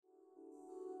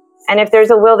And if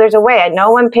there's a will, there's a way.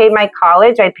 No one paid my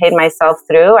college. I paid myself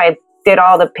through. I did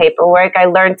all the paperwork. I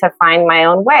learned to find my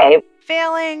own way.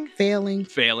 Failing.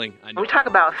 I know. We talk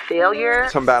about failure.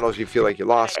 Some battles you feel like you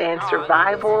lost. And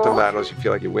survival. Some battles you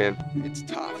feel like you win. It's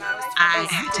tough. I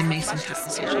had to make some tough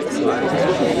decisions.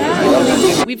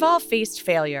 We've all faced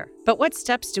failure, but what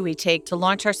steps do we take to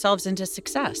launch ourselves into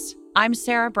success? I'm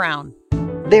Sarah Brown.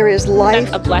 There is life,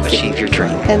 A blessing. Achieve your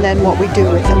dream. and then what we do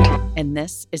with it. And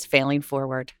this is Failing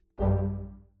Forward.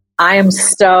 I am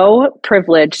so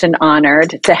privileged and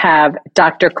honored to have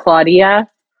Dr. Claudia,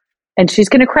 and she's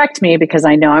going to correct me because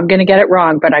I know I'm going to get it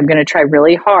wrong, but I'm going to try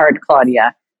really hard,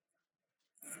 Claudia.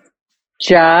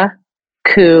 Jakubczyk.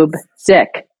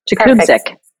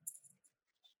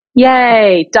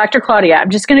 Yay, Dr. Claudia. I'm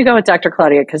just going to go with Dr.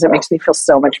 Claudia because it makes me feel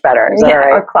so much better. Is that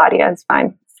right? Or Claudia, it's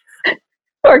fine.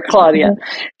 Or Claudia.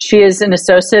 She is an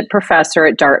associate professor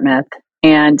at Dartmouth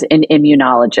and an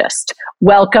immunologist.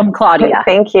 Welcome, Claudia.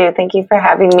 Thank you. Thank you for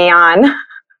having me on.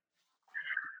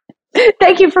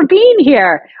 Thank you for being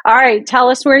here. All right, tell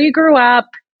us where you grew up,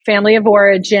 family of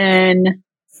origin.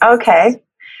 Okay.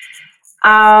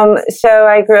 So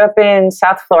I grew up in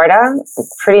South Florida,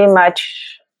 pretty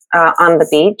much on the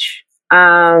beach.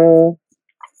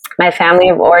 My family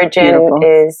of origin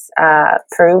is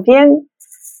Peruvian.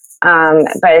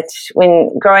 But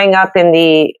when growing up in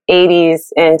the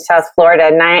 80s in South Florida,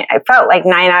 I felt like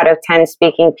 9 out of 10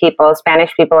 Spanish people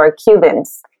are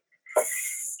Cubans.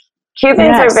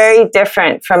 Cubans are very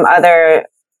different from other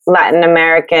Latin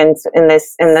Americans in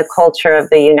the culture of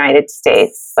the United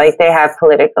States. Like they have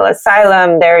political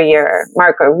asylum. They're your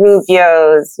Marco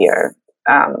Rubios, your,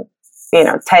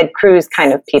 Ted Cruz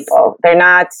kind of people. They're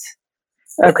not.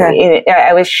 Okay.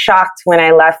 I was shocked when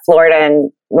I left Florida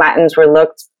and Latins were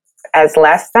looked as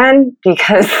less than,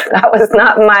 because that was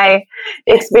not my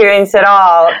experience at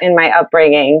all in my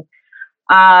upbringing.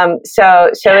 So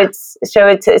it's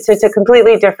a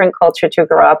completely different culture to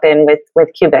grow up in with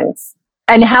Cubans.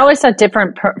 And how is that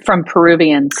different from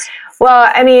Peruvians? Well,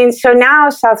 I mean, so now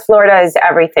South Florida is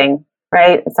everything,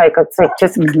 right? It's like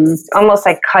just almost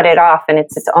like cut it off and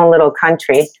it's its own little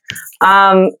country.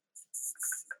 So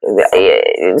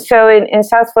in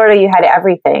South Florida, you had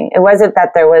everything. It wasn't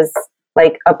that there was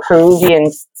like a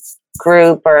Peruvian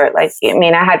group or I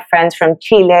had friends from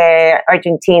Chile,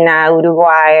 Argentina,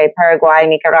 Uruguay, Paraguay,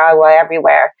 Nicaragua,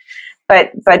 everywhere.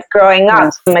 But growing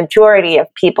up, the majority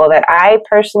of people that I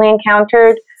personally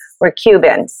encountered were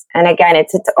Cubans. And again,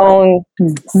 it's its own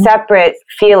separate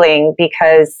feeling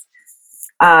because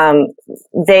if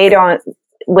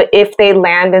they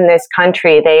land in this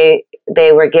country,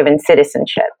 they were given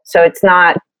citizenship. So it's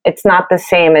not the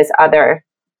same as others.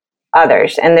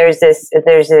 And there's this,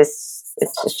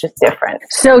 it's just different.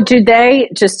 So do they,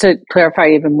 just to clarify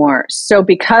even more, so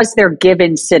because they're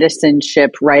given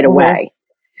citizenship right away,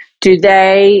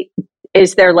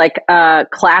 is there like a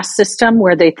class system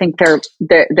where they think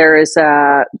there is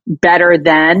a better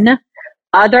than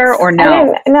other or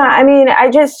no? I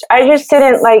just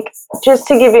didn't just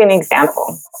to give you an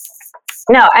example.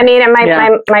 No,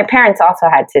 my parents also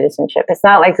had citizenship. It's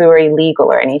not like we were illegal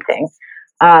or anything.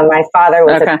 My father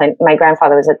was my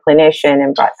grandfather was a clinician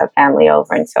and brought the family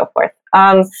over and so forth.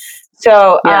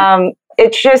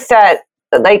 It's just that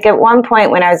at one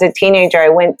point when I was a teenager, I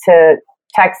went to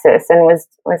Texas and was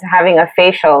having a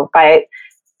facial by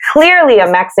clearly a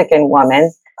Mexican woman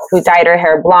who dyed her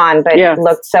hair blonde, but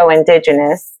looked so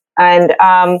indigenous. And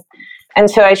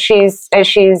so as she's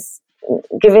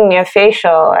giving me a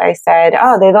facial, I said,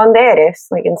 "Oh, ¿de dónde eres?"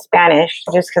 Like in Spanish,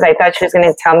 just because I thought she was going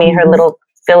to tell me her little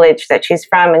village that she's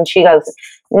from. And she goes,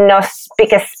 "No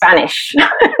speak Spanish."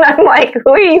 And I'm like,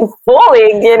 who are you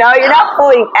fooling? You're not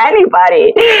fooling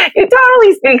anybody. You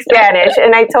totally speak Spanish.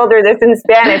 And I told her this in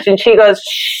Spanish and she goes,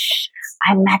 "Shh,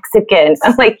 I'm Mexican."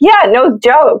 I'm like, yeah, no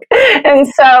joke. And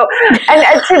so,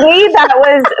 and to me, that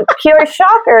was pure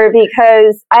shocker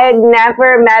because I had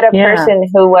never met a person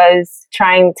who was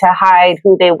trying to hide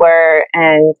who they were.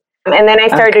 And then I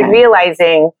started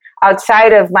realizing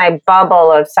outside of my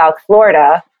bubble of South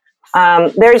Florida,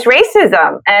 there's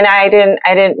racism. And I didn't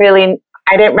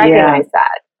recognize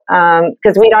that.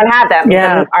 Because we don't have that.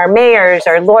 Yeah. Our mayors,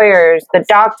 our lawyers, the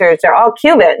doctors, they're all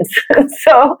Cubans.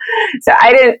 so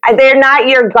they're not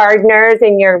your gardeners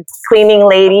and your cleaning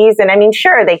ladies. And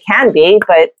sure, they can be,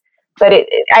 but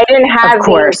I didn't have of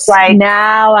course. These,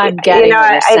 now I'm getting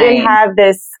what you're saying. I didn't have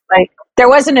this, there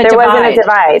wasn't a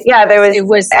divide. Yeah, it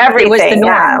was everything. It was the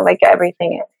norm. Yeah,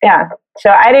 everything. Yeah.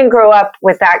 So I didn't grow up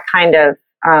with that kind of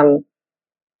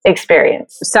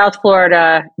experience. South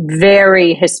Florida,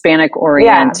 very Hispanic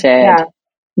oriented. Yeah.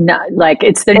 Not,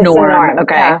 it's the norm.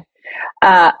 Okay.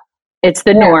 Yeah. It's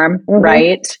the norm,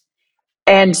 right?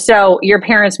 And so your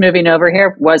parents moving over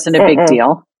here wasn't a big Mm-mm.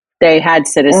 deal. They had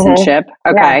citizenship.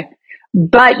 Okay.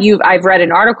 But I've read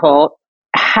an article,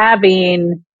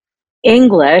 having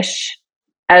English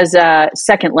as a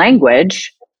second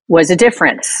language was a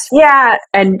difference. Yeah.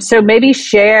 And so maybe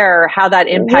share how that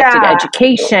impacted Yeah.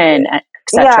 education,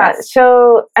 etc. Yeah.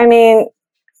 So, I mean,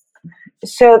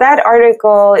 so that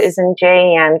article is in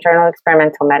JEM, Journal of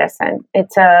Experimental Medicine.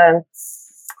 It's a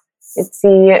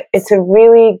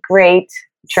really great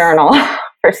journal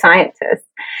for scientists.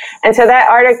 And so that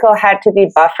article had to be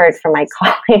buffered for my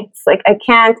colleagues. Like, I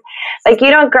can't, like,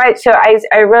 you don't graduate. So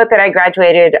I wrote that I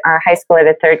graduated high school at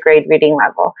a third grade reading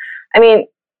level. I mean,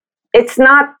 it's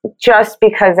not just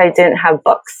because I didn't have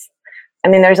books. I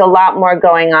mean, there's a lot more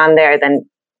going on there than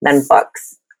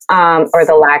books, or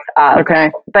the lack of.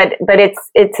 Okay. But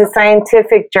it's a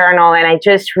scientific journal, and I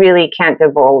just really can't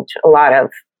divulge a lot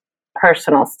of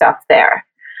personal stuff there.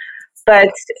 But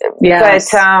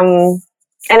Yes.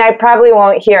 and I probably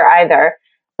won't here either.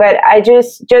 But I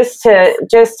just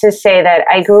to say that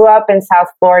I grew up in South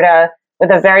Florida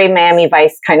with a very Miami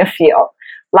Vice kind of feel.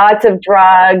 Lots of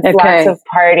drugs, Okay. lots of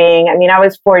partying. I mean, I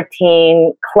was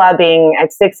 14, clubbing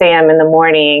at 6 a.m. in the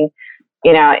morning,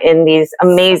 you know, in these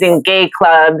amazing gay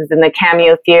clubs in the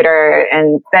Cameo Theater,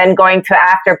 and then going to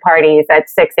after parties at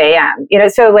 6 a.m. You know,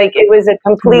 so like it was a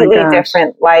completely gosh.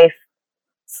 different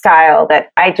lifestyle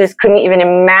that I just couldn't even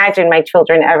imagine my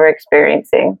children ever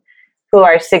experiencing, who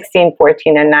are 16,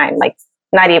 14, and 9, like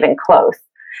not even close.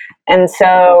 And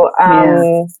so,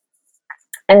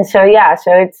 so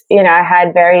it's, you know, I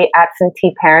had very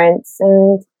absentee parents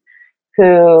and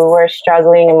who were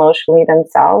struggling emotionally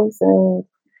themselves.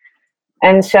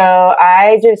 And so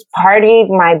I just partied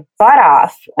my butt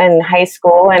off in high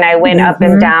school, and I went up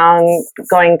and down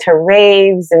going to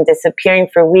raves and disappearing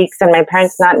for weeks, and my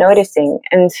parents not noticing.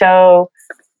 And so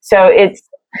it's,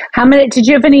 How many, did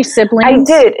you have any siblings? I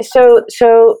did. So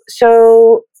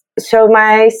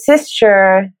my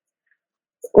sister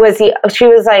she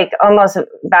was like almost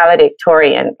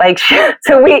valedictorian. Like,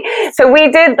 so we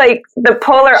did like the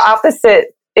polar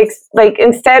opposite. Like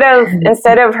instead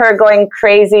of her going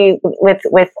crazy with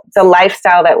the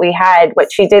lifestyle that we had,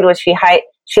 what she did was she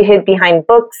hid behind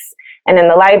books and in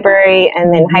the library.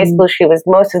 And in high school, she was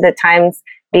most of the times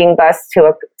being bused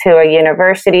to a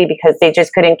university because they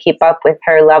just couldn't keep up with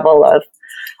her level of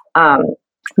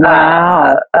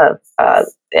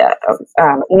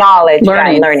knowledge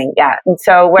and learning. Yeah. And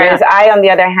so, whereas I, on the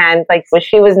other hand, like,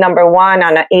 she was number one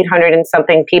on 800 and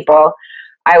something people,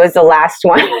 I was the last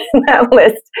one in that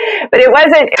list. But it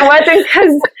wasn't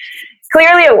because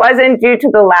clearly it wasn't due to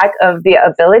the lack of the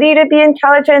ability to be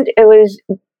intelligent. It was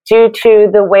due to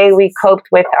the way we coped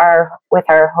with our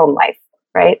home life,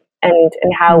 right? And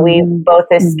how we both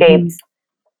escaped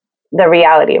the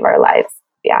reality of our lives.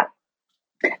 Yeah.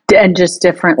 And just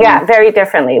differently. Yeah, very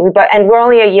differently. And we're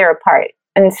only a year apart.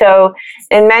 And so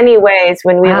in many ways,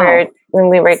 when we were,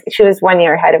 she was 1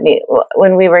 year ahead of me.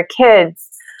 When we were kids,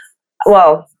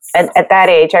 well, at that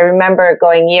age, I remember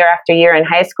going year after year in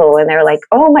high school, and they were like,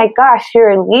 "Oh my gosh, you're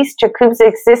Elise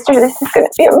Jakubczyk's sister. This is going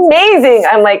to be amazing."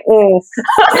 I'm like,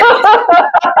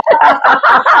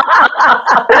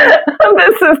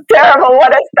 this is terrible.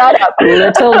 What a setup.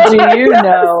 Little do you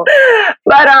know.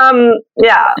 But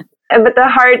yeah. But the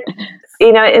heart,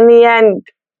 you know, in the end,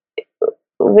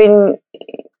 when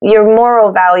your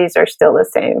moral values are still the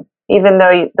same, even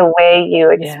though the way you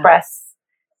express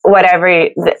whatever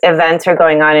the events are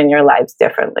going on in your lives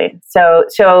differently. So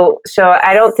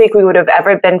I don't think we would have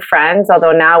ever been friends,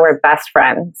 although now we're best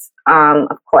friends,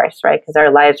 of course, right? Because our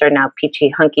lives are now peachy,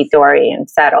 hunky-dory and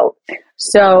settled.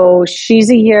 So she's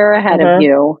a year ahead of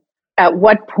you. At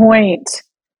what point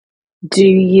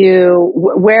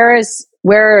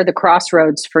where are the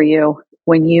crossroads for you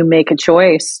when you make a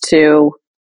choice to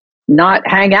not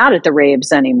hang out at the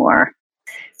raves anymore?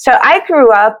 So I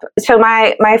grew up,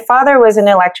 my father was an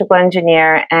electrical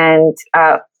engineer, and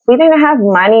we didn't have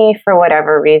money for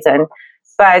whatever reason,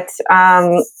 but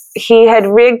he had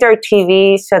rigged our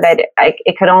TV so that I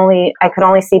could only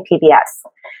see PBS.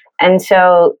 And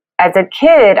so as a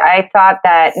kid, I thought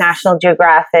that National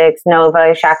Geographic,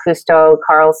 Nova, Jacques Cousteau,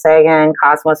 Carl Sagan,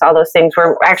 Cosmos, all those things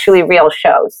were actually real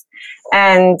shows.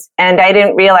 And I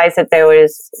didn't realize that there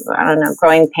was, I don't know,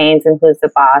 Growing Pains and Who's the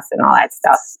Boss and all that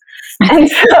stuff. And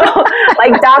so,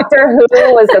 like, Doctor Who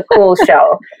was a cool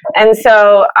show. And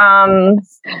so,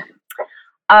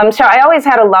 so I always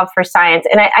had a love for science.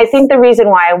 And I think the reason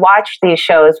why I watched these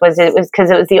shows was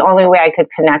because it was the only way I could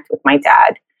connect with my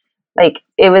dad. Like,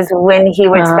 it was when he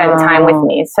would spend time with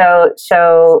me. So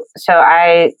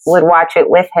I would watch it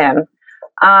with him.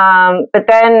 But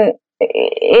then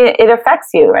it affects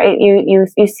you, right? You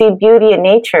see beauty in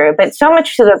nature, but so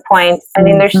much to the point. I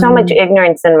mean, there's so much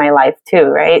ignorance in my life too,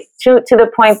 right? To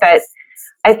the point that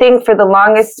I think for the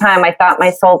longest time, I thought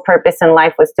my sole purpose in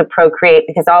life was to procreate,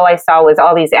 because all I saw was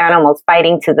all these animals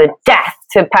fighting to the death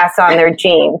to pass on their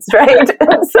genes, right?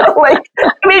 So like,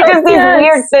 I mean, just these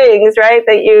weird things, right?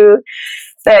 That you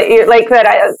like,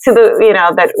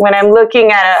 that when I'm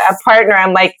looking at a partner,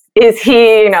 I'm like, is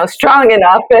he, strong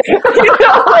enough?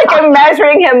 Like I'm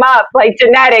measuring him up, like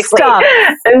genetically. Stop.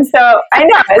 And so I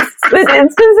know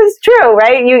it's true,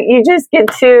 right? You just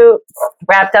get too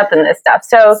wrapped up in this stuff.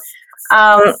 So,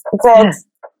 I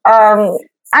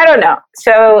don't know.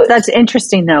 So that's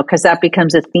interesting though, because that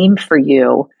becomes a theme for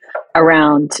you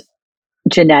around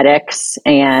genetics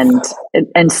and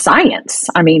science.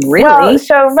 I mean, really? Well,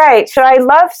 so I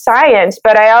love science,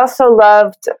 but I also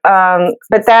loved,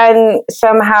 but then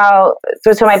somehow,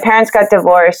 so my parents got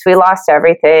divorced. We lost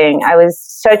everything. I was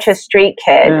such a street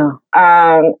kid.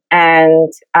 Yeah.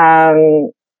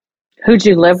 Who'd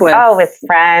you live with? Oh, with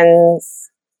friends,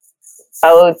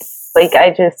 boats. Like I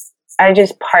just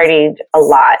partied a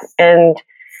lot. And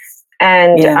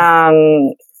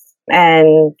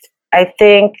I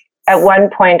think at one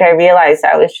point I realized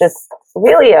I was just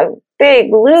really a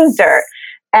big loser.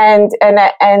 And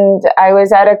I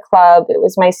was at a club. It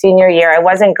was my senior year. I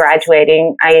wasn't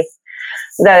graduating. I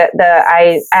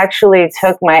actually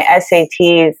took my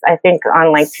SATs, I think,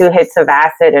 on like 2 hits of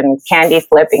acid and candy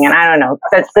flipping. And I don't know,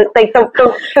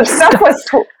 the stuff was,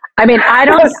 I mean,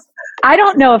 I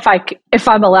don't know if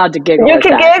I'm allowed to giggle. You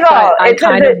can giggle. I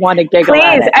kind of want to giggle. Please.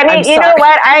 At it. I mean, you know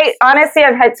what? I honestly,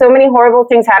 I've had so many horrible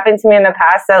things happen to me in the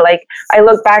past that, like, I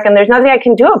look back and there's nothing I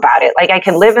can do about it. Like, I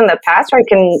can live in the past or I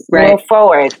can move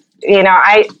forward.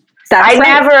 So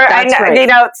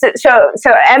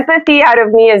empathy out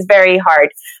of me is very hard.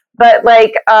 But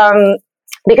like,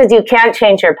 because you can't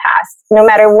change your past. No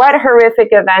matter what horrific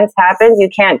events happen, you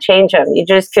can't change them. You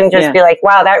just can be like,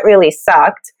 wow, that really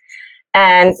sucked.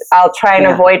 And I'll try and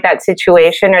avoid that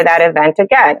situation or that event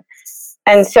again.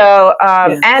 And so,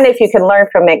 and if you can learn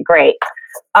from it, great.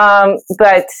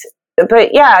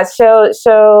 But yeah,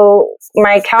 so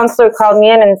my counselor called me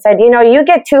in and said, you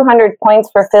get 200 points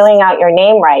for filling out your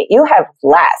name right. You have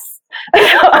less.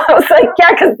 I was like,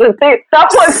 yeah, because the stuff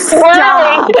was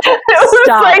swirling.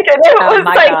 It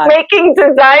was making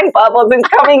design bubbles and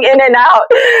coming in and out.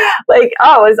 Like, it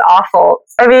was awful.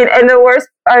 I mean, and the worst,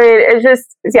 it's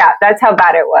just, that's how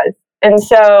bad it was. And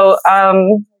so,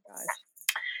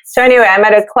 so anyway, I'm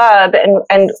at a club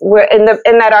and we're in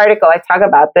that article, I talk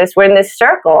about this, we're in this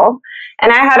circle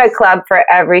and I had a club for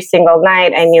every single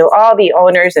night. I knew all the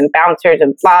owners and bouncers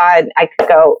and blah, and I could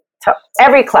go to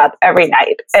every club every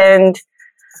night, and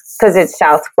because it's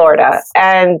South Florida.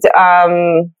 And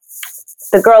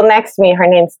the girl next to me, her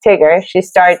name's Tigger, she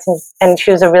starts and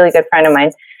she was a really good friend of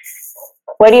mine.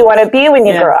 What do you want to be when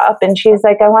you grow up? And she's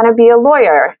like, I want to be a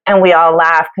lawyer. And we all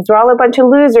laugh because we're all a bunch of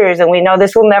losers and we know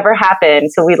this will never happen.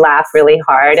 So we laugh really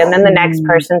hard. And then the next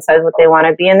person says what they want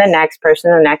to be, and the next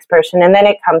person. And then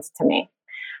it comes to me,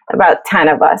 about 10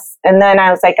 of us. And then I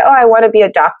was like, I want to be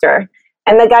a doctor.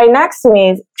 And the guy next to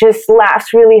me just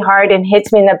laughs really hard and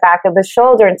hits me in the back of the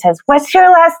shoulder and says, what's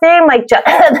your last name? Like,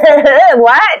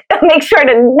 what? Make sure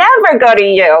to never go to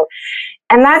you.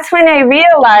 And that's when I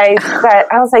realized that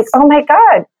I was like, oh my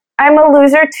God, I'm a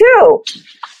loser too.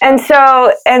 And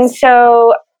so,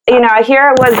 here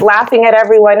I was laughing at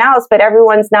everyone else, but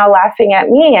everyone's now laughing at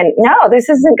me. And no, this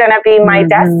isn't going to be my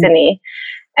destiny.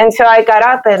 And so I got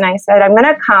up and I said, I'm going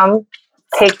to come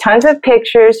take tons of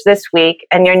pictures this week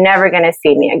and you're never going to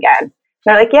see me again. And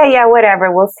they're like, yeah,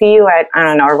 whatever. We'll see you at, I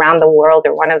don't know, Around the World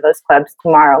or one of those clubs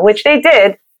tomorrow, which they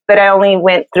did. But I only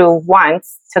went through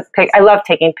once. I love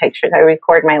taking pictures. I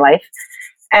record my life,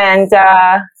 and and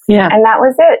that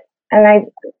was it.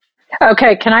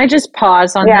 Okay, can I just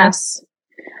pause on this?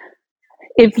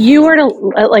 If you were to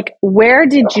where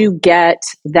did you get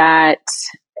that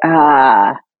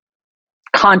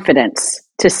confidence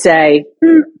to say,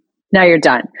 now you're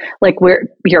done? Like, where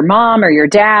your mom or your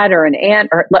dad or an aunt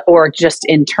or just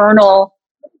internal?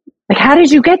 Like, how did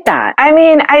you get that? I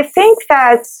mean, I think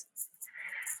that.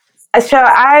 So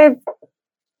I'm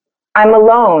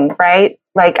alone, right?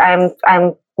 Like I'm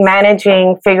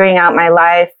figuring out my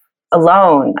life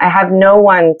alone. I have no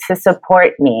one to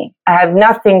support me. I have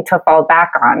nothing to fall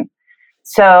back on.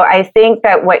 So I think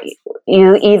that what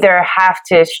you either have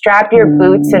to strap your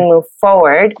boots and move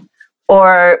forward,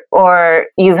 or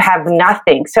you have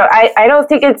nothing. So I don't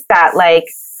think it's that, like,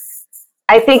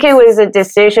 I think it was a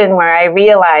decision where I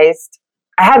realized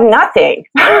I have nothing,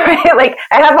 right? Like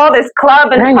I have all this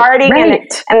club and partying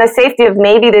and the safety of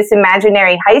maybe this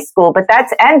imaginary high school, but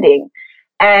that's ending.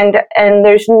 And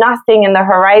there's nothing in the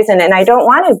horizon, and I don't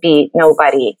want to be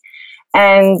nobody.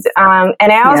 And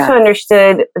I also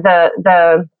understood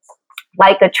the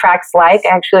like attracts like. I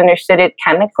actually understood it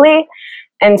chemically.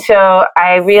 And so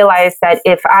I realized that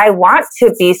if I want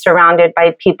to be surrounded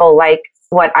by people like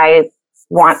what I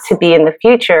want to be in the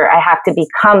future, I have to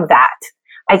become that.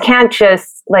 I can't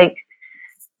just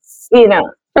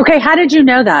Okay, how did you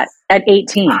know that at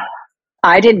 18?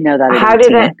 I didn't know that at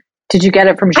 18. Did you get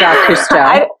it from Jacques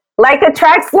Cousteau? Like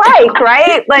attracts like,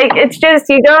 right? Like it's just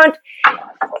you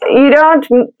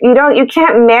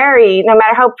can't marry, no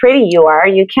matter how pretty you are,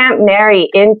 you can't marry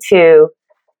into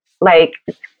like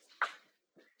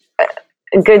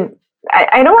good,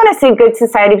 I don't want to say good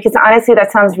society because honestly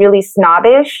that sounds really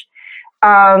snobbish,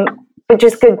 but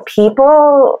just good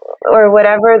people or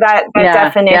whatever that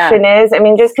definition is. I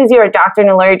mean, just because you're a doctor and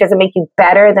a lawyer doesn't make you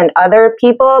better than other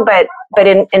people, but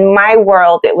in my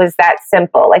world it was that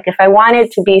simple. Like if I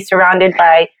wanted to be surrounded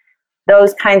by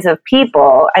those kinds of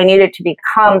people, I needed to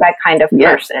become that kind of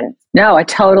person. No, I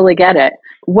totally get it.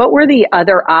 What were the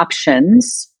other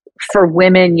options for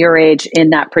women your age in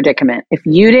that predicament? If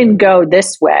you didn't go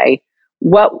this way,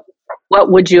 what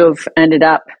would you have ended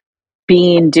up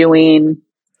doing?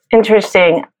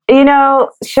 Interesting.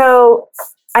 So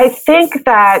I think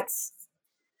that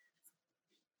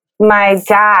my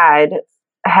dad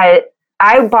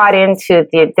I bought into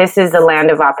this is the land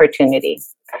of opportunity.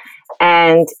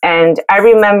 And I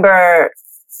remember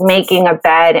making a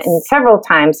bed and several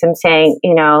times him saying,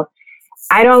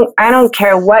 I don't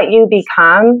care what you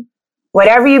become,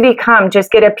 whatever you become,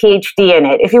 just get a PhD in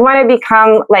it. If you want to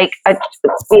become like a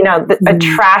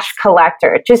trash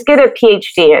collector, just get a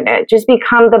PhD in it. Just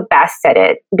become the best at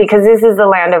it because this is the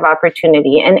land of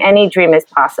opportunity and any dream is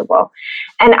possible.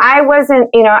 And I wasn't,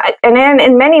 and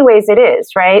in many ways it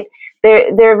is, right?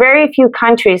 There are very few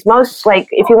countries, most like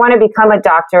if you want to become a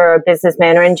doctor or a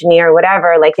businessman or engineer or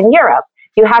whatever, like in Europe,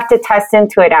 you have to test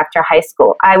into it after high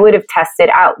school. I would have tested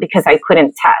out because I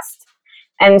couldn't test.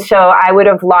 And so I would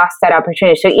have lost that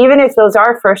opportunity. So even if those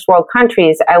are first world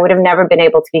countries, I would have never been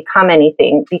able to become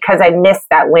anything because I missed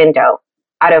that window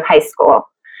out of high school.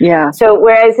 Yeah. So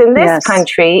whereas in this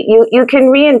country, you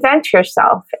can reinvent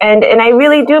yourself. And I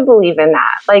really do believe in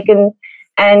that.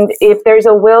 And if there's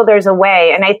a will, there's a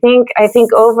way. And I think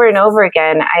over and over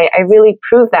again, I really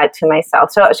proved that to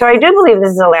myself. So I do believe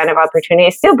this is a land of opportunity. I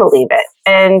still believe it.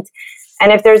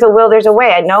 And if there's a will, there's a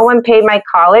way. No one paid my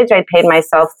college. I paid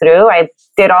myself through. I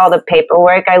did all the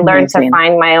paperwork. I learned to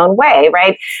find my own way,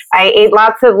 right? I ate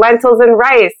lots of lentils and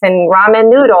rice and ramen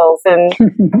noodles and,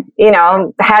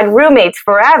 had roommates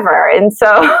forever. And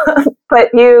so, but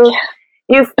you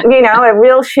a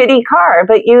real shitty car,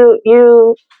 but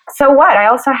so what? I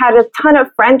also had a ton of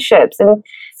friendships.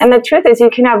 And the truth is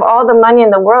you can have all the money in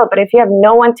the world, but if you have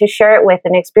no one to share it with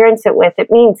and experience it with,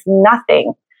 it means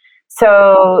nothing.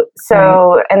 So,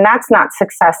 and that's not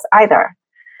success either.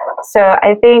 So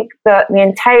I think the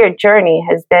entire journey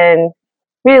has been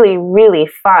really, really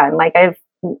fun. Like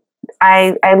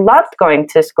I loved going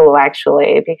to school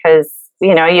actually, because,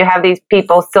 you have these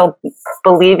people still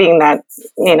believing that,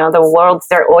 the world's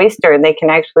their oyster and they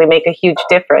can actually make a huge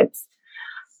difference.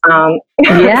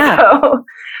 Yeah. So,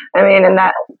 I mean, and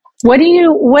that. What do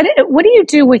you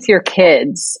do with your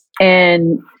kids?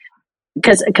 And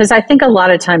because I think a lot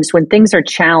of times when things are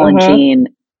challenging,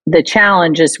 the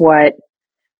challenge is what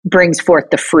brings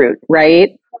forth the fruit,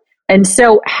 right? And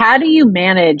so how do you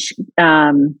manage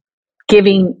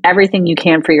giving everything you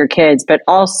can for your kids, but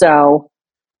also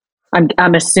I'm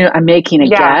making a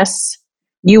guess,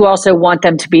 you also want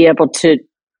them to be able to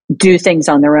do things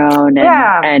on their own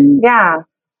and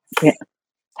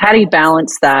how do you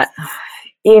balance that?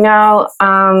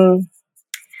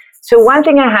 So one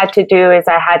thing I had to do is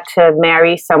I had to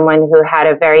marry someone who had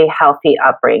a very healthy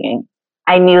upbringing.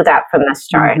 I knew that from the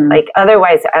start. Like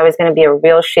otherwise I was going to be a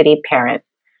real shitty parent.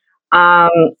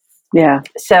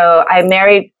 So I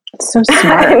married, so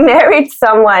smart. I married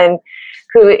someone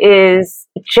who is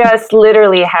just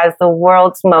literally has the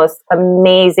world's most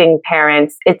amazing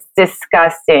parents. It's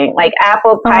disgusting. Like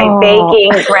apple pie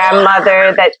baking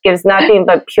grandmother that gives nothing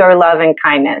but pure love and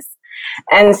kindness.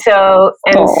 And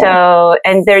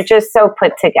they're just so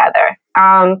put together.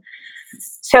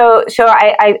 So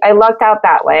I lucked out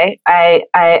that way.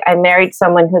 I married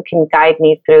someone who can guide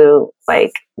me through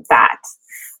like that.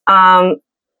 I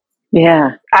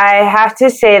have to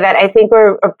say that I think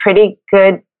we're a pretty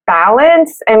good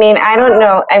balance. I mean, I don't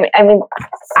know. I mean,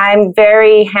 I'm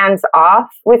very hands off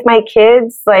with my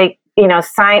kids. Like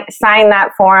sign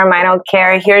that form. I don't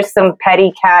care. Here's some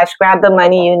petty cash. Grab the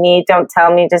money you need. Don't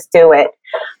tell me. Just do it.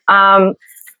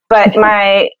 But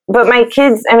my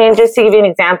kids, I mean, just to give you an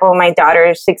example, my daughter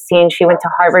is 16. She went to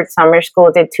Harvard Summer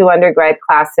School, did 2 undergrad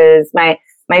classes. My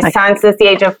son, since the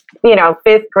age of,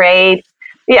 5th grade.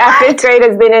 Yeah, 5th grade,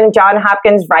 has been in Johns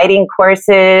Hopkins writing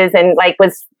courses and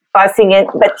was busing it.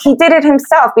 But he did it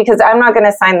himself because I'm not going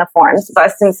to sign the forms.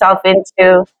 Bust himself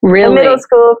into the middle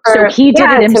school So he did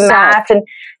it himself. Math. And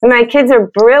my kids are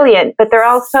brilliant, but they're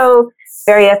also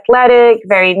very athletic,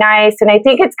 very nice. And I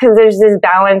think it's because there's this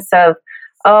balance of,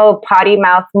 potty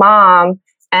mouth mom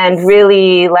and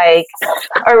really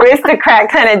aristocrat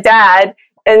kind of dad.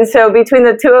 And so between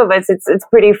the two of us, it's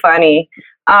pretty funny.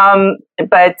 Yeah,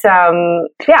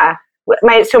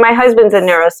 my husband's a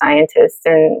neuroscientist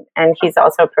and he's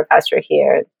also a professor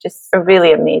here. Just a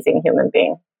really amazing human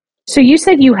being. So you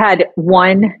said you had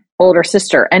one older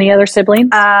sister. Any other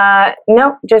siblings?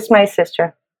 No, just my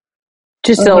sister.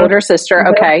 Just the older sister.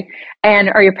 Okay. And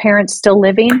are your parents still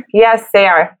living? Yes, they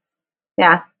are.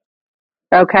 Yeah.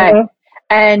 Okay.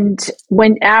 And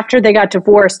after they got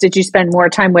divorced, did you spend more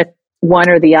time with one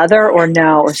or the other, or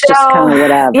no? It's just kind of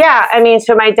whatever. Yeah. I mean,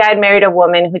 so my dad married a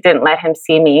woman who didn't let him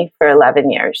see me for 11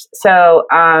 years. So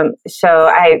I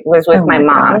was with my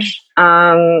mom.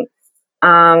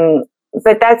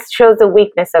 But that shows the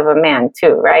weakness of a man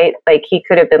too, right? He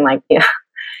could have been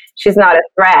she's not a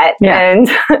threat. Yeah.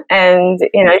 And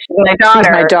she's my daughter.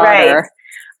 She's my daughter.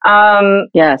 Right?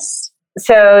 Yes.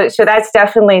 So that's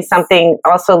definitely something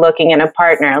also looking in a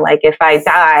partner. If I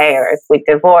die or if we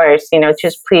divorce,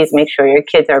 just please make sure your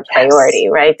kids are priority,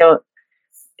 right? Don't,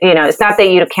 it's not that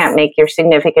you can't make your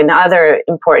significant other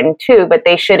important too, but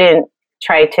they shouldn't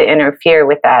try to interfere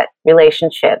with that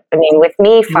relationship. I mean, with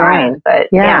me, fine, but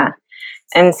yeah.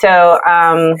 And so,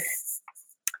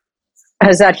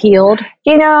 has that healed?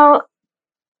 You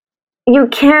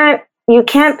can't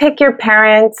pick your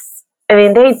parents. I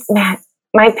mean,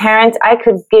 my parents, I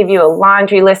could give you a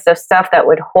laundry list of stuff that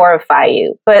would horrify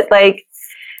you. But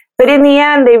in the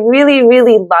end, they really,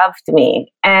 really loved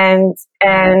me. And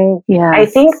I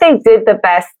think they did the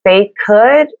best they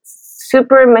could.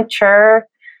 Super mature.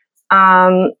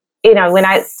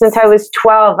 Since I was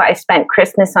 12, I spent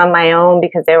Christmas on my own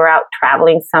because they were out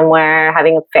traveling somewhere,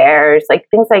 having affairs,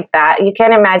 things like that. You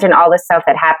can't imagine all the stuff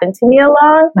that happened to me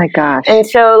alone. My gosh. And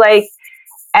so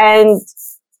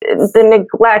the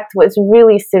neglect was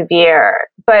really severe,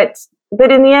 but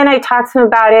in the end, I talked to them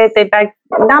about it. They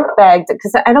not begged,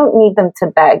 because I don't need them to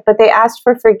beg, but they asked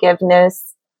for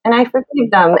forgiveness, and I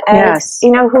forgave them. And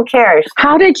who cares?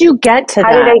 How did you get to that?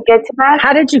 How did I get to that?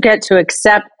 How did you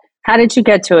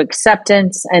get to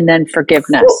acceptance and then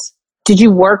forgiveness? Well, did you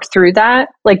work through that?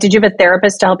 Did you have a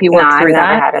therapist to help you work through that? No,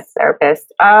 I never had a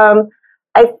therapist.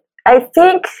 I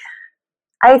think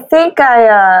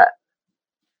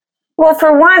well,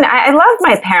 for one, I love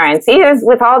my parents. Even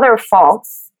with all their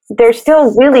faults, they're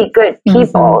still really good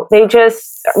people. They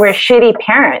just were shitty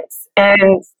parents.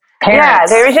 And yeah,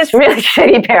 they were just really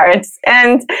shitty parents.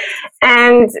 And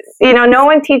no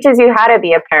one teaches you how to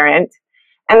be a parent.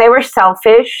 And they were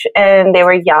selfish, and they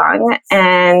were young,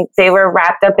 and they were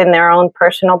wrapped up in their own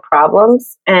personal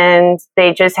problems. And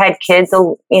they just had kids,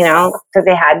 because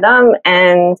they had them.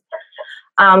 And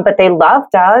but they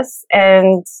loved us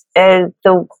and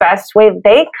the best way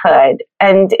they could.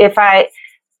 And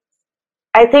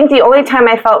I think the only time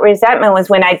I felt resentment was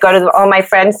when I'd go to all my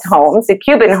friends' homes, the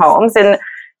Cuban homes, and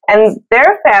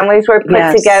their families were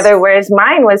put together, whereas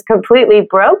mine was completely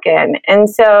broken. And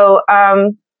so,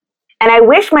 and I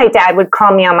wish my dad would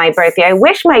call me on my birthday. I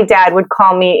wish my dad would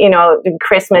call me,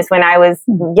 Christmas when I was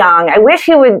young. I wish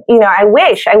he would, I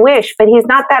wish, but he's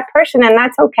not that person, and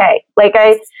that's okay.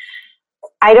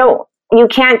 You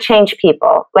can't change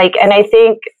people. And I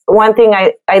think one thing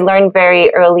I learned very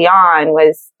early on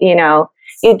was,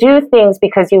 you do things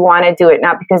because you want to do it,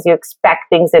 not because you expect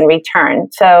things in return.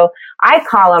 So I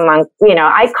call him on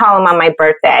my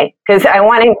birthday because I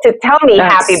want him to tell me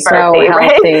happy birthday,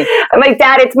 right? I'm like,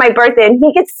 Dad, it's my birthday. And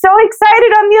he gets so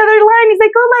excited on the other line. He's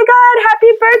like, oh my God,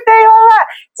 happy birthday, all that.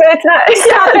 So it's not,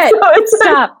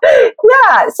 Stop.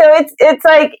 Yeah. So it's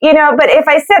but if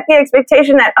I set the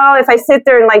expectation that, if I sit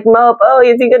there and mope,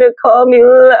 is he going to call me?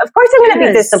 Of course I'm going to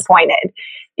be disappointed,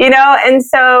 And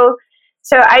so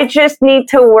I just need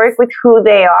to work with who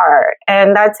they are,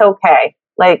 and that's okay.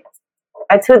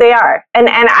 That's who they are. And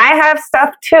I have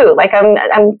stuff too.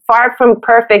 I'm far from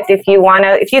perfect. If you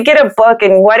get a book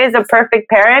and what is a perfect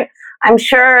parent, I'm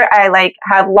sure I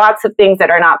have lots of things that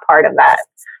are not part of that.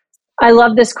 I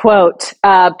love this quote.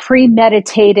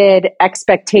 Premeditated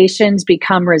expectations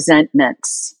become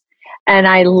resentments. And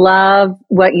I love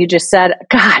what you just said.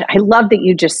 God, I love that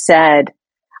you just said,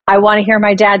 I want to hear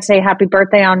my dad say happy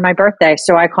birthday on my birthday,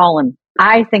 so I call him.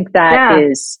 I think that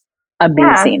is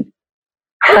amazing.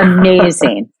 Yeah.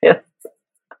 Amazing. Yeah.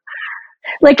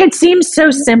 Like, it seems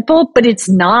so simple, but it's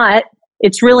not.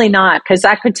 It's really not, because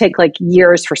that could take like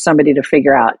years for somebody to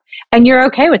figure out. And you're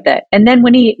okay with it. And then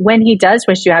when he does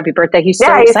wish you happy birthday, he's so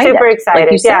excited. He's super excited.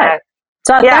 Like you said. It's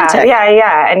authentic.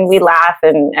 Yeah. And we laugh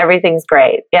and everything's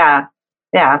great. Yeah.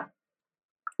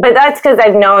 But that's because I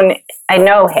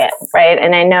know him, right?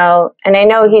 And I know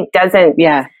he doesn't.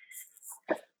 Yeah.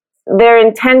 Their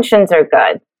intentions are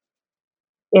good.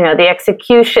 You know, the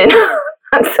execution,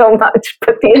 not so much,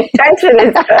 but the intention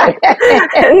is good.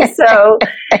 And so,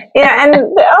 and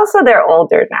also they're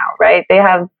older now, right? They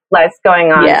have less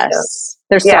going on. Yes. So.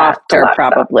 They're softer,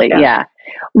 probably. Softer, yeah.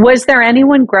 Was there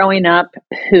anyone growing up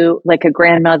who, like a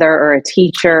grandmother or a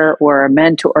teacher or a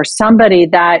mentor or somebody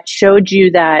that showed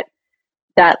you that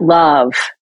love?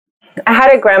 I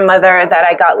had a grandmother that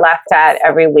I got left at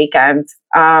every weekend,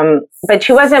 but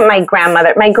she wasn't my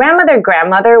grandmother. My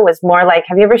grandmother was more like,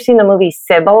 have you ever seen the movie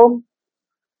Sybil?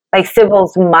 Like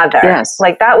Sybil's mother. Yes.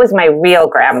 Like that was my real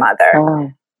grandmother.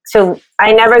 Oh. So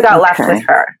I never got left with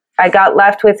her. I got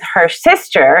left with her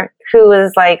sister, who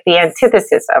was like the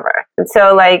antithesis of her. And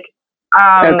so like,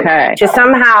 just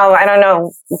somehow, I don't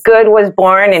know, good was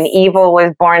born and evil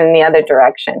was born in the other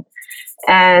direction.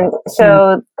 And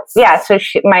so, so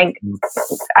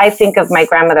I think of my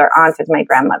grandmother, aunt as my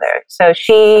grandmother. So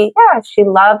she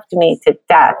loved me to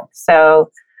death. So,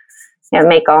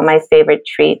 make all my favorite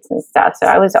treats and stuff. So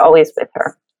I was always with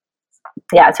her.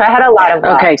 Yeah. So I had a lot of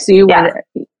love. Okay. So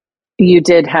you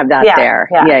did have that there.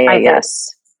 Yeah.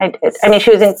 Yes. I did. I mean,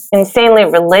 she was insanely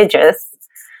religious,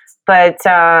 but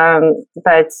and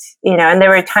there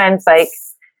were times like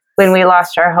when we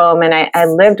lost our home and I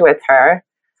lived with her.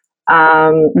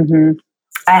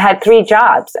 I had 3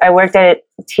 jobs. I worked at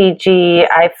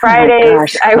TGI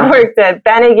Fridays. I worked at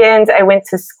Bennigan's. I went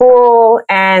to school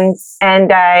and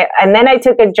then I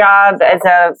took a job as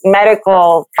a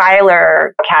medical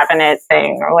filer cabinet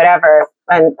thing or whatever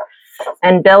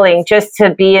and billing just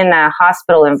to be in the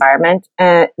hospital environment,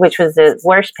 which was the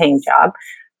worst paying job.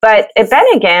 But at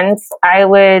Bennigan's, I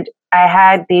would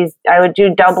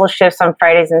do double shifts on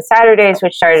Fridays and Saturdays,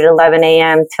 which started at 11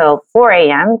 a.m. till 4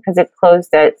 a.m. because it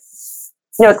closed at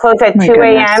 2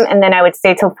 a.m. and then I would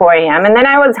stay till 4 a.m. And then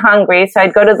I was hungry, so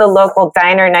I'd go to the local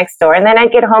diner next door, and then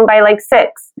I'd get home by like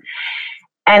 6.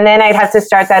 And then I'd have to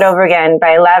start that over again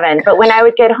by 11. But when I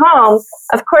would get home,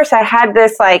 of course, I had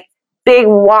this like big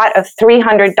wad of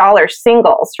 $300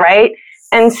 singles, right?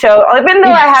 And so even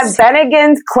though I had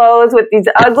Bennigan's clothes with these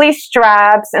ugly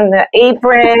straps and the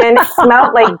apron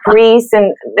smelled like grease,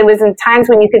 and there was in times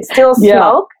when you could still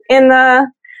smoke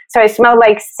so I smelled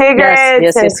like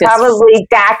cigarettes and probably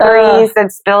daiquiris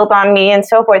that spilled on me and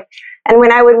so forth. And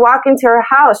when I would walk into her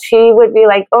house, she would be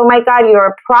like, oh my God, you're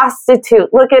a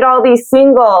prostitute. Look at all these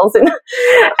singles. And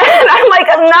I'm like,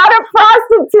 I'm not a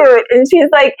prostitute. And she's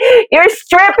like, you're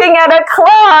stripping at a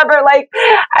club, or like,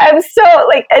 I'm so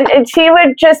like, and she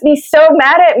would just be so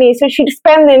mad at me. So she'd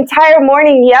spend the entire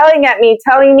morning yelling at me,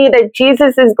 telling me that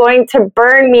Jesus is going to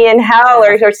burn me in hell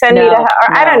or send me to hell.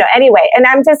 Or I don't know. Anyway. And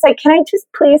I'm just like, can I just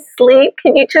please sleep?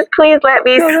 Can you just please let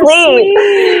me sleep?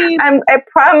 I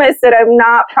promise that I'm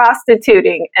not prostituting.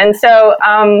 And so,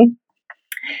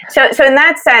 so in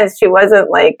that sense, she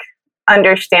wasn't like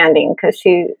understanding because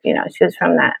she was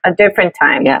from a different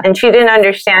time, and she didn't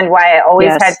understand why I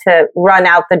always had to run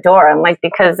out the door. I'm like,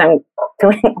 because I'm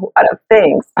doing a lot of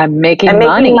things. I'm making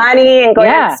money and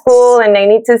going to school, and I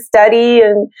need to study,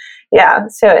 and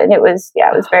it was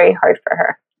very hard for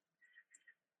her.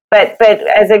 But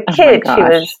as a kid,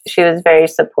 she was very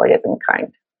supportive and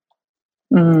kind.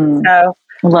 So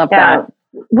love that.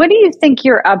 What do you think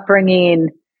your upbringing,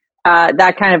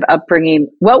 that kind of upbringing,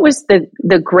 what was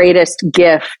the greatest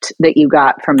gift that you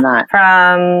got from that?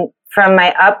 From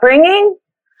my upbringing?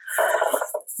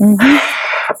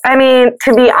 I mean,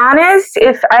 to be honest,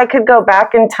 if I could go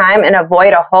back in time and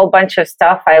avoid a whole bunch of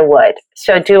stuff, I would.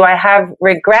 So do I have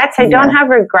regrets? I don't have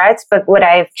regrets, but would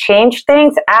I have changed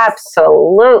things?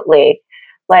 Absolutely.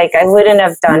 Like I wouldn't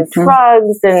have done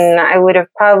drugs, and I would have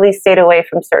probably stayed away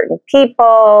from certain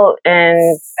people.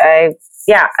 And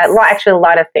actually a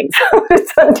lot of things I would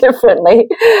have done differently.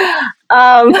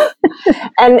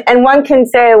 And one can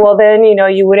say, well, then,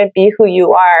 you wouldn't be who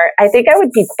you are. I think I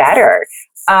would be better.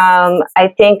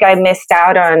 I think I missed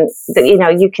out on,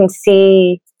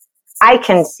 I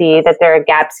can see that there are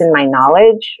gaps in my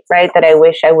knowledge, right? That I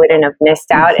wish I wouldn't have missed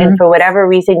out. And for whatever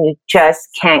reason, you just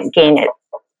can't gain it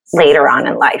later on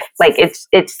in life. Like it's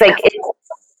like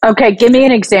Okay, give me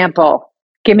an example.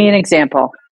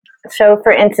 So,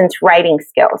 for instance, writing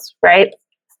skills, right?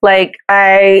 Like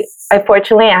I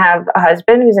fortunately I have a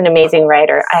husband who's an amazing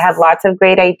writer. I have lots of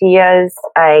great ideas.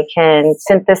 I can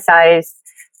synthesize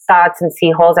thoughts and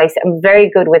see holes. I'm very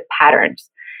good with patterns.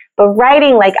 But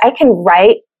writing, like I can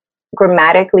write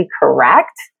grammatically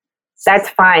correct. That's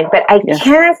fine. But I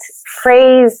can't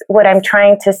phrase what I'm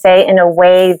trying to say in a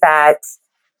way that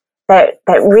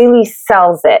really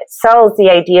sells the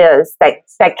ideas,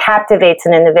 that captivates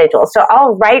an individual. So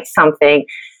I'll write something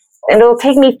and it'll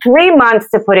take me 3 months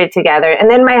to put it together. And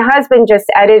then my husband just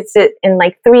edits it in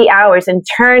like 3 hours and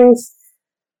turns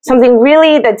something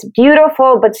really that's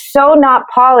beautiful, but so not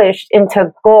polished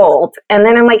into gold. And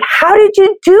then I'm like, how did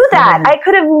you do that? I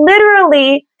could have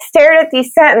literally stared at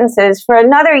these sentences for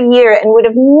another year and would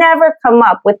have never come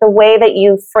up with the way that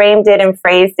you framed it and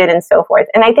phrased it and so forth.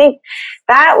 And I think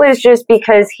that was just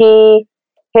because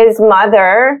his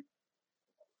mother,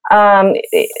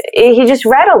 he just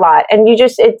read a lot, and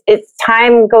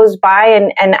time goes by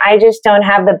and I just don't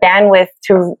have the bandwidth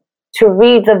to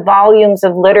read the volumes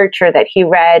of literature that he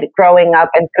read growing up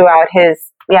and throughout his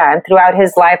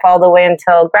life all the way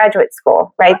until graduate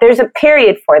school, right? There's a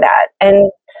period for that.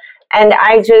 And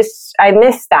I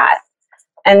miss that.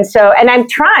 And so, and I'm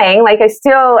trying, like I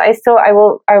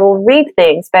will read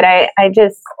things, but I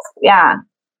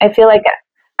feel like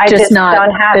I just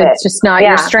don't have it. It's just not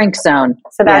your strength zone.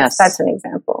 So that's an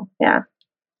example. Yeah.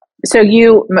 So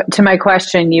to my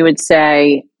question, you would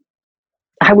say,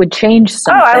 I would change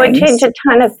some things. I would change a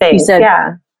ton of things. Said,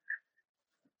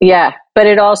 yeah. But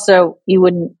it also, you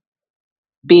wouldn't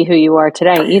be who you are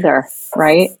today either,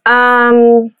 right?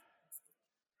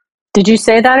 Did you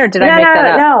say that, or did I make that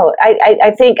up? No.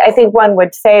 I think one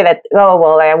would say that,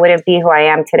 I wouldn't be who I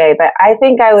am today, but I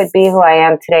think I would be who I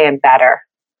am today and better.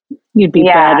 You'd be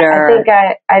better. I think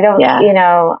I don't,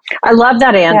 I love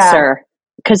that answer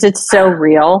because it's so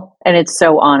real and it's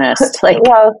so honest. Like,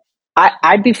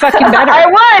 I'd be fucking better. I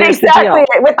would, exactly.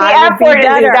 With the F word is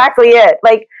exactly it.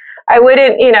 Like, I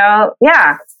wouldn't,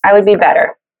 I would be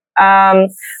better. But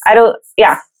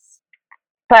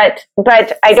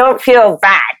I don't feel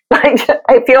bad. Like,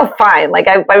 I feel fine. Like,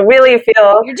 I really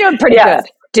feel... You're doing pretty good.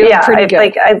 Pretty good.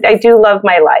 Like, I do love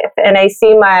my life. And I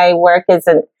see my work as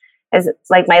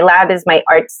like, my lab is my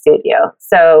art studio.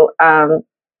 So...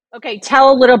 Okay, tell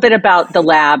a little bit about the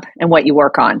lab and what you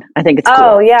work on. I think it's cool.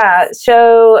 Oh, yeah.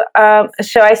 So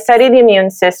I study the immune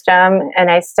system,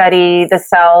 and I study the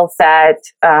cells that,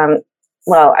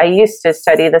 I used to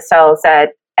study the cells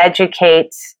that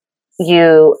educate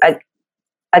you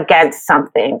against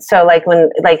something. So like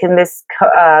in this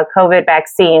COVID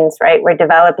vaccines, right, we're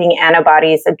developing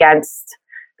antibodies against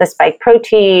the spike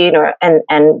protein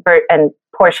and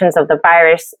portions of the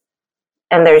virus.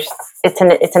 And it's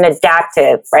an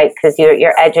adaptive, right? Because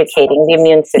you're educating the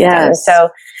immune system. Yes. So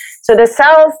the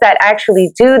cells that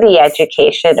actually do the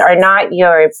education are not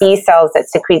your B cells that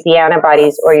secrete the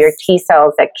antibodies or your T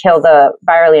cells that kill the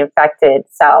virally infected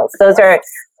cells. Those are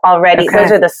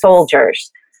those are the soldiers.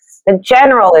 The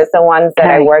general is the ones that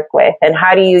I work with. And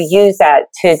how do you use that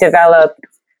to develop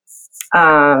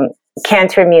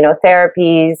cancer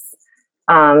immunotherapies?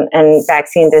 And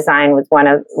vaccine design was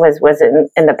was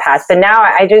in the past. But now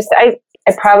I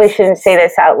probably shouldn't say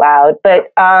this out loud,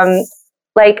 but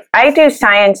I do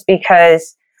science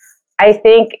because I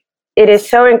think it is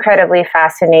so incredibly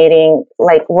fascinating,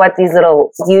 like what these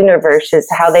little universes,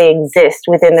 how they exist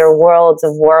within their worlds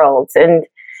of worlds. And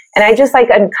I just like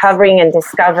uncovering and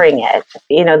discovering it,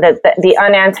 the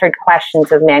unanswered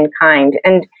questions of mankind.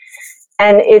 And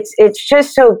it's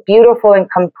just so beautiful and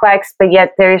complex, but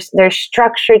yet there's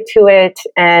structure to it,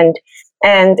 and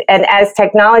as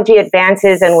technology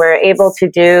advances and we're able to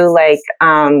do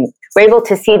we're able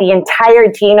to see the entire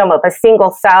genome of a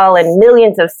single cell and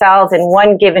millions of cells in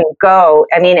one given go.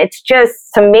 I mean, it's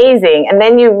amazing. And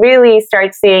then you really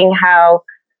start seeing how,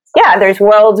 there's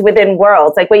worlds within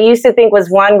worlds. Like what you used to think was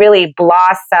one really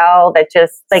blah cell that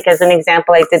just, like as an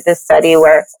example, I did this study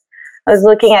where I was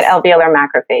looking at alveolar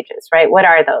macrophages, right? What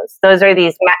are those? Those are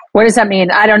these... What does that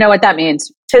mean? I don't know what that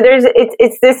means. So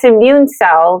it's this immune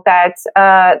cell that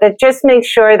just makes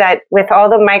sure that with all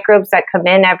the microbes that come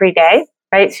in every day,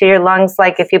 right? So your lungs,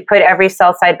 like if you put every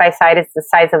cell side by side, it's the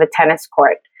size of a tennis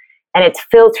court. And it's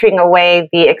filtering away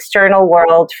the external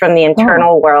world from the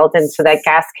internal world, and so that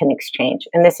gas can exchange.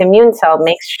 And this immune cell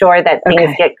makes sure that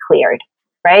things get cleared,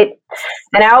 right?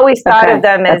 And I always thought of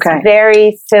them as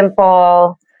very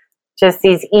simple... just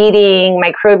these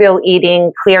microbial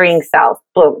eating, clearing cells.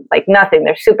 Boom, like nothing.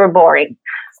 They're super boring.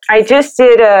 I just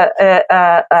did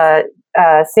a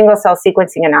single cell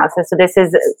sequencing analysis. So this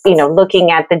is,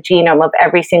 looking at the genome of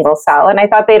every single cell. And I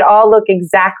thought they'd all look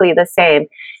exactly the same.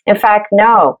 In fact,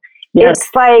 no.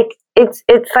 Yes.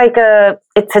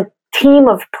 It's a team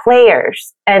of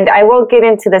players. And I won't get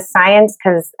into the science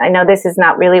because I know this is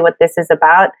not really what this is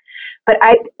about. But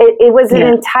it was an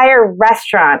entire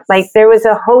restaurant. Like there was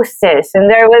a hostess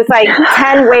and there was like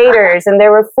 10 waiters and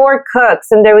there were 4 cooks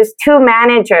and there was 2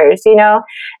 managers, and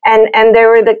there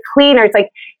were the cleaners. Like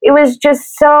it was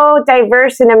just so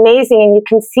diverse and amazing. And you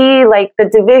can see like the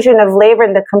division of labor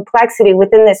and the complexity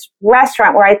within this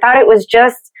restaurant where I thought it was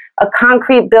just a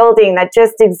concrete building that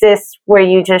just exists where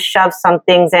you just shove some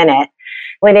things in it.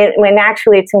 When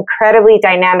actually it's incredibly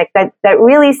dynamic. That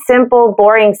really simple,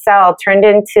 boring cell turned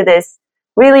into this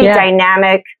really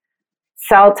dynamic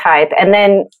cell type. And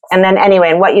then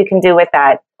anyway, and what you can do with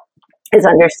that is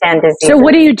understand disease. So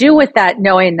what do you do with that,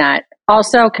 knowing that?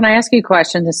 Also, can I ask you a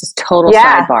question? This is total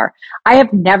sidebar. I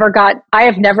have never gotten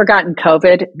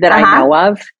COVID that I know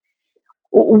of.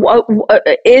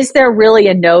 Is there really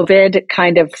a Novid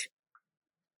kind of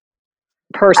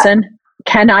person?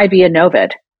 Can I be a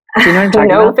Novid? Do you know what I'm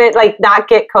talking about? Novid, like not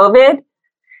get COVID?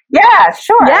 Yeah,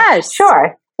 sure. Yes.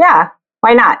 Sure. Yeah.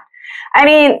 Why not? I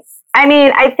mean,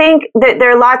 I think that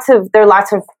there are lots of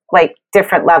like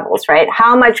different levels, right?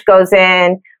 How much goes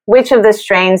in? Which of the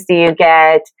strains do you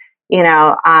get?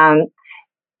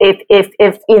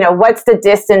 If what's the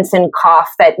distance in cough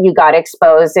that you got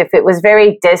exposed? If it was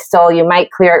very distal, you might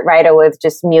clear it right away with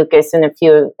just mucus and a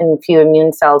few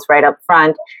immune cells right up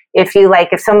front. If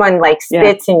someone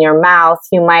spits in your mouth,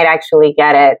 you might actually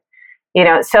get it.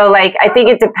 So like I think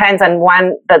it depends on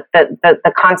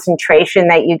the concentration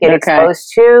that you get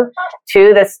exposed to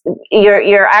this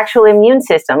your actual immune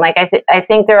system. Like I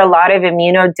think there are a lot of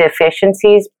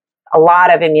immunodeficiencies,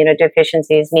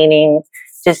 meaning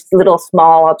just little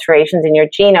small alterations in your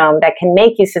genome that can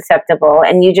make you susceptible,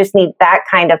 and you just need that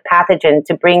kind of pathogen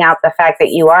to bring out the fact that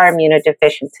you are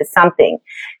immunodeficient to something.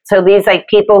 So these like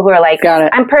people who are like,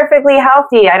 I'm perfectly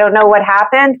healthy, I don't know what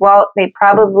happened. Well, they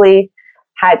probably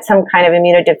had some kind of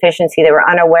immunodeficiency they were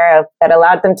unaware of that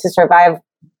allowed them to survive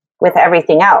with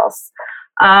everything else.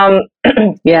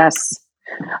 Yes.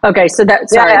 Okay, so that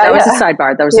was a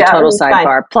sidebar. That was a total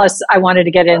sidebar. Fine. Plus, I wanted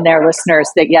to get in there, listeners,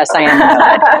 that yes, I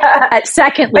am.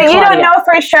 Secondly, but you Claudia, don't know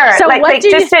for sure. So what do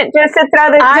just to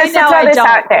throw this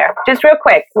out there, just real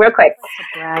quick.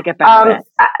 Brag about it.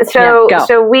 So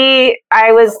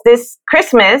this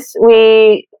Christmas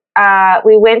we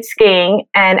went skiing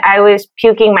and I was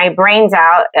puking my brains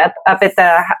out up at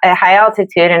the high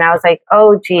altitude, and I was like,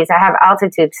 oh geez, I have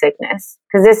altitude sickness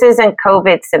because this isn't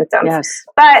COVID symptoms,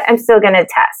 but I'm still going to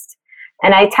test.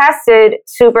 And I tested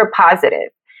super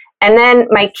positive. And then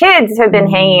my kids have been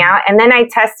hanging out, and then I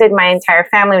tested my entire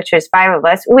family, which was 5 of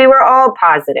us. We were all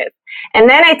positive. And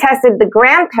then I tested the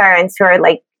grandparents who are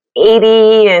like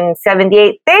 80 and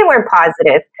 78. They were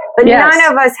positive, but none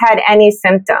of us had any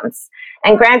symptoms.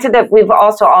 And granted that we've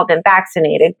also all been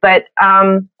vaccinated, but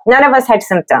none of us had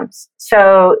symptoms.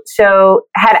 So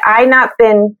had I not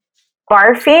been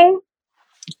barfing,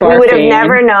 we would have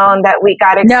never known that we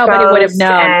got exposed. Nobody would have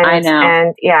known. I know.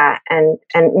 And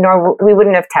nor we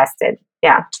wouldn't have tested.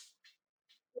 Yeah.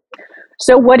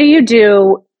 So what do you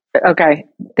do? Okay.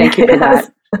 Thank you for that.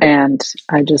 And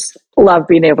I just love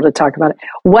being able to talk about it.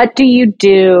 What do you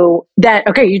do then?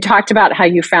 Okay. You talked about how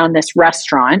you found this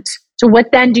restaurant. So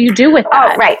what then do you do with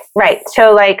that? Oh, right.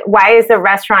 So like, why is the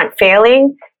restaurant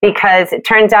failing? Because it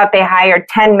turns out they hired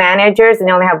 10 managers and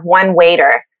they only have 1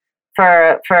 waiter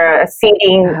for a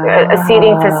seating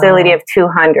facility of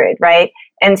 200, right?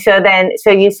 And so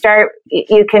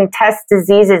you can test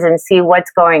diseases and see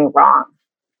what's going wrong,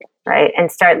 right?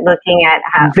 And start looking at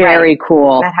how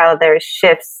cool at how there's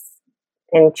shifts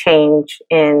and change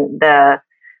in the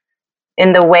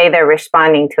way they're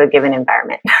responding to a given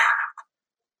environment.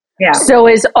 Yeah. So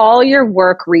is all your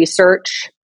work research,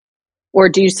 or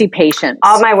do you see patients?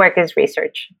 All my work is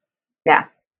research. Yeah.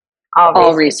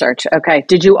 All research. Okay.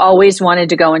 Did you always wanted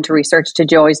to go into research?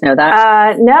 Did you always know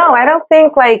that? No, I don't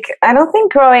think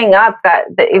growing up that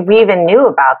we even knew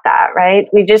about that, right?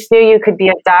 We just knew you could be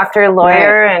a doctor,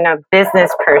 lawyer, and a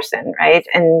business person, right?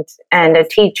 And a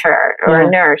teacher or a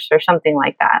nurse or something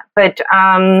like that. But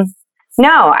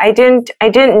no, I didn't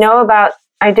know about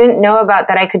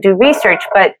that I could do research,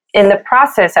 but in the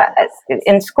process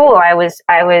in school, I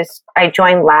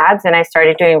joined labs and I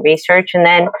started doing research, and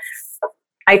then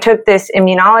I took this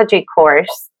immunology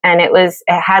course, and it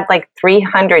had like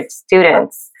 300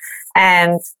 students,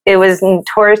 and it was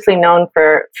notoriously known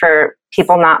for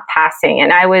people not passing.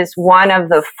 And I was one of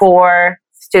the 4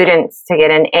 students to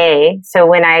get an A. So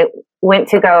when I went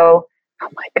to go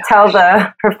tell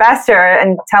the professor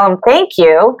and tell him thank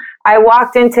you, I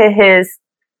walked into his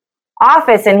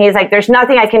office and he's like, there's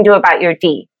nothing I can do about your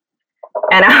D.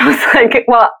 And I was like,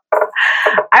 well,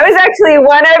 I was actually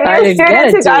one of your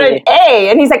students who got an A.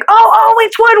 And he's like, oh,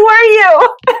 which one were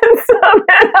you? And so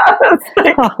then I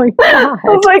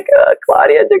was like, oh,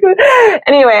 Claudia.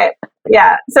 Anyway,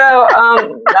 yeah. So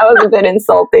that was a bit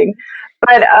insulting.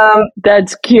 But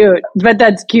that's cute. But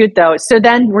that's cute, though. So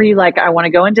then were you like, I want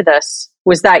to go into this?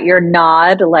 Was that your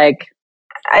nod? Like,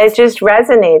 it just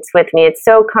resonates with me. It's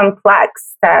so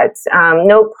complex that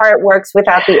no part works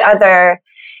without the other.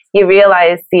 You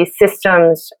realize these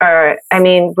systems are, I'm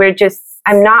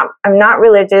not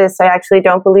religious. I actually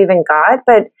don't believe in God,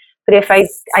 but if I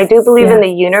do believe in the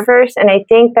universe. And I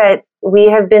think that we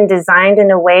have been designed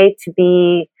in a way to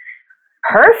be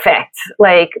perfect,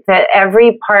 like that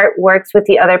every part works with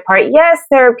the other part. Yes,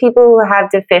 there are people who have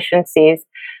deficiencies,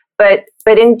 but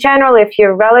in general, if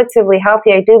you're relatively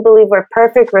healthy, I do believe we're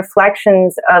perfect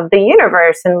reflections of the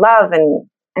universe and love and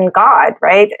God,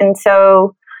 right? And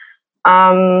so,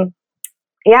 and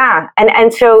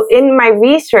so in my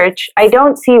research, I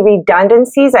don't see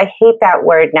redundancies. I hate that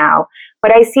word now.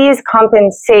 What I see is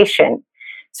compensation.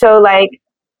 So like,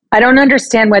 I don't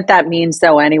understand what that means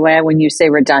though, anyway, when you say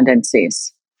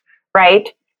redundancies. Right.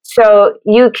 So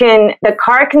the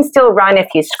car can still run if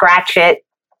you scratch it,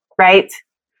 right?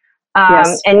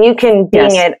 Yes. And you can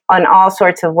ding it on all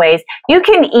sorts of ways. You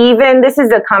can even, this is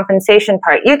the compensation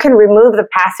part, you can remove the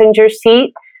passenger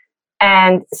seat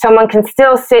and someone can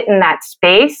still sit in that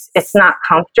space. It's not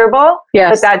comfortable,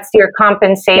 but that's your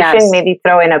compensation. Maybe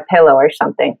throw in a pillow or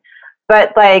something.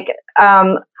 But like,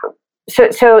 but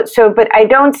I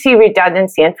don't see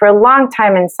redundancy. And for a long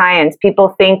time in science, people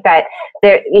think that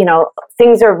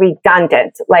things are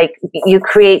redundant. Like you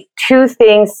create two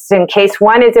things in case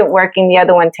one isn't working, the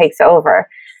other one takes over.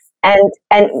 And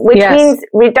which means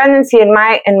redundancy in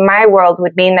my world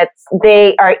would mean that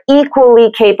they are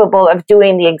equally capable of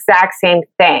doing the exact same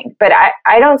thing. But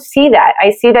I don't see that.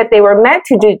 I see that they were meant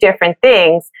to do different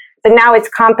things, but now it's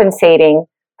compensating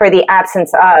for the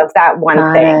absence of that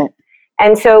one thing.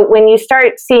 And so when you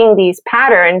start seeing these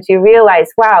patterns, you realize,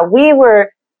 wow, we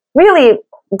were really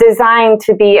designed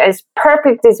to be as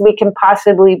perfect as we can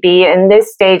possibly be in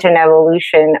this stage in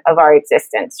evolution of our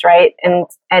existence, right? And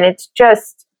it's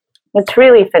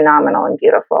really phenomenal and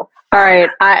beautiful. All right.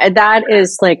 That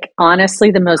is like honestly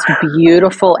the most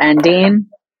beautiful ending.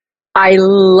 I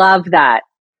love that.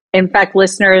 In fact,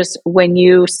 listeners, when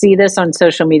you see this on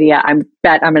social media, I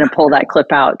bet I'm going to pull that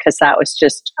clip out because that was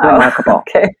just remarkable.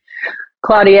 Okay.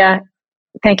 Claudia,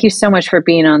 thank you so much for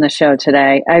being on the show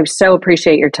today. I so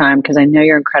appreciate your time because I know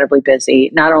you're incredibly busy,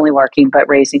 not only working, but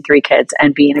raising 3 kids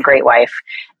and being a great wife.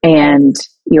 And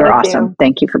you're awesome.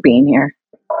 Thank you for being here.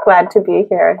 Glad to be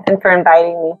here and for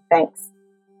inviting me. Thanks.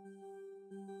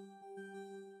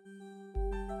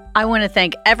 I want to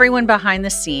thank everyone behind the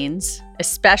scenes,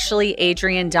 especially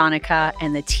Adrienne Donica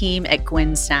and the team at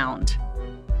Gwyn Sound.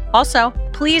 Also,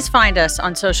 please find us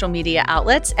on social media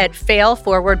outlets at Fail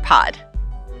Forward Pod.